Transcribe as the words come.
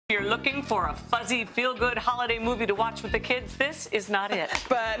If you're looking for a fuzzy, feel-good holiday movie to watch with the kids, this is not it.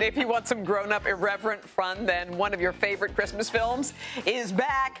 But if you want some grown-up, irreverent fun, then one of your favorite Christmas films is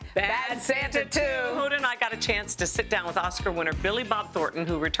back, Bad Santa 2. Hoda and I got a chance to sit down with Oscar winner Billy Bob Thornton,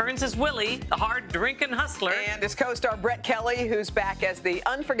 who returns as Willie, the hard-drinking hustler. And his co-star Brett Kelly, who's back as the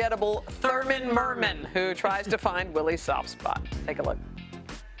unforgettable Thurman Merman, who tries to find Willie's soft spot. Take a look.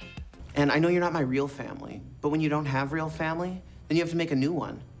 And I know you're not my real family, but when you don't have real family, then you have to make a new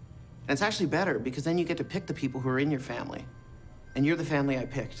one. And it's actually better because then you get to pick the people who are in your family. And you're the family I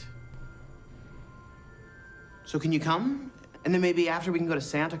picked. So can you come? And then maybe after we can go to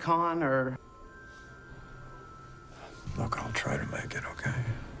SantaCon or... Look, I'll try to make it, okay?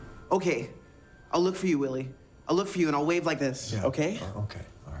 Okay. I'll look for you, Willie. I'll look for you and I'll wave like this, Yeah. okay? Okay,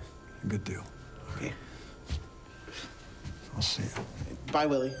 all right. Good deal. Okay. I'll see you. Bye,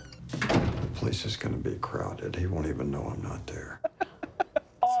 Willie. The place is gonna be crowded. He won't even know I'm not there.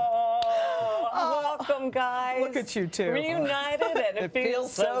 Welcome, guys. Look at you two. Reunited, and it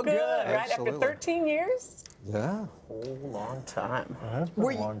feels so good, right? Absolutely. After 13 years? Yeah. Whole long time. That's been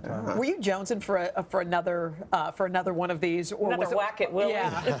a long time. Were you jonesing for another one of these, or Another was it, whack at Willie?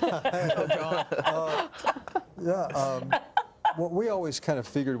 Yeah. Well, we always kind of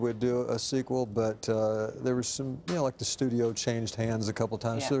figured we'd do a sequel, but there was some, like the studio changed hands a couple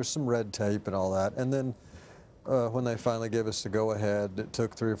times, so there's some red tape and all that. And then when they finally gave us the go-ahead, it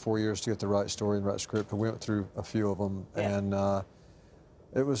took 3 or 4 years to get the right story and right script, and we went through a few of them, and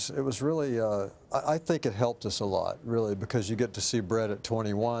it was really, I think it helped us a lot, really, because you get to see Brett at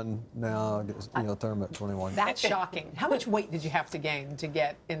 21 now, Thurman at 21. That's shocking. How much weight did you have to gain to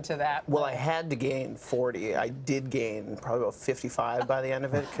get into that? Well, I had to gain 40. I did gain probably about 55 by the end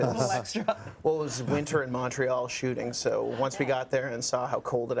of it. Cause, extra. Well, it was winter in Montreal shooting, so once we got there and saw how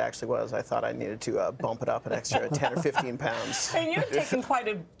cold it actually was, I thought I needed to bump it up an extra 10 or 15 pounds. And you've taken quite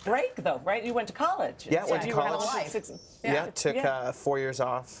a break, though, right? You went to college. Yeah, went to You were college. Took 4 years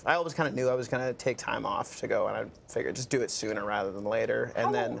off. I always kind of knew I was going to take time off to go, and I figured just do it sooner rather than later.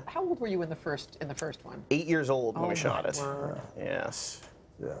 And How old were you in the first one? 8 years old when we shot it. Word. Yes.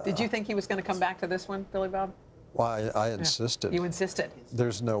 Yeah. Did you think he was going to come back to this one, Billy Bob? Well, I insisted. You insisted.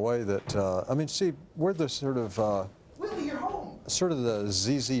 There's no way that, I mean, see, we're the sort of, Willie, you're home. sort of the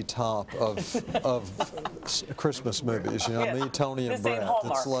ZZ Top of Christmas movies, me, Tony, and This ain't Brett.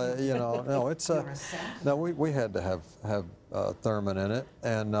 Hallmark. It's like, no, it's no, we had to have Thurman in it,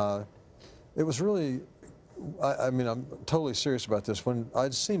 and it was really, I mean, I'm totally serious about this. When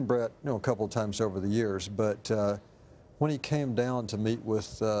I'd seen Brett, a couple of times over the years, but when he came down to meet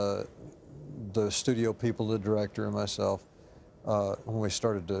with the studio people, the director, and myself, when we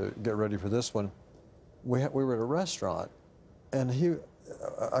started to get ready for this one, we were at a restaurant, and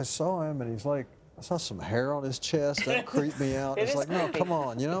I saw him, and he's like, I saw some hair on his chest. That creeped me out. It's like, no, come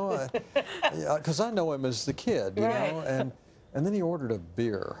on, because I know him as the kid, know, and then he ordered a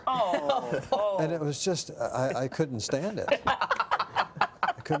beer. Oh. And it was just, I couldn't stand it.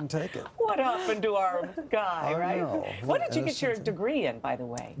 I couldn't take it. What happened to our guy, I right? know. What did you get your degree in, by the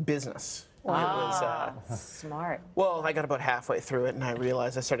way? Business. Ah, smart. Well, I got about halfway through it, and I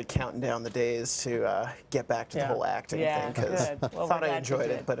realized I started counting down the days to get back to the whole acting thing, because I thought I enjoyed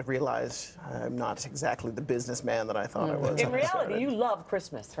it, but I realized I'm not exactly the businessman that I thought I was. In reality, you love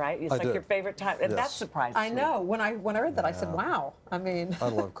Christmas, right? It's like your favorite time, and that surprised me. I know. When I read that, I said, "Wow." I mean, I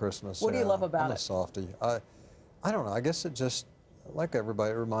love Christmas. What do you love about I'm it? a softie. I don't know. I guess it just, like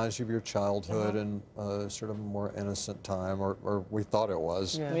everybody, it reminds you of your childhood and sort of a more innocent time, or we thought it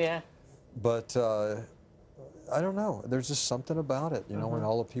was. Yeah. But I don't know. There's just something about it, when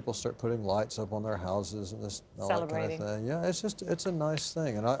all the people start putting lights up on their houses and all that kind of thing. Yeah, it's a nice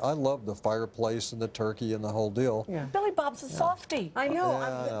thing, and I love the fireplace and the turkey and the whole deal. Yeah. Billy Bob's a softie. I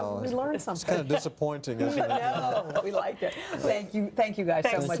know. We learned something. It's kind of disappointing, isn't it? No, we like it. Thank you guys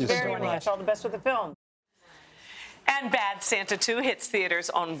so much for joining us. All the best with the film. And Bad Santa 2 hits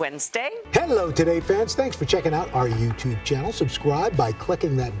theaters on Wednesday. Hello, Today fans. Thanks for checking out our YouTube channel. Subscribe by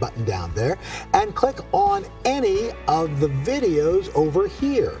clicking that button down there and click on any of the videos over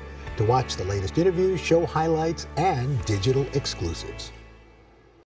here to watch the latest interviews, show highlights, and digital exclusives.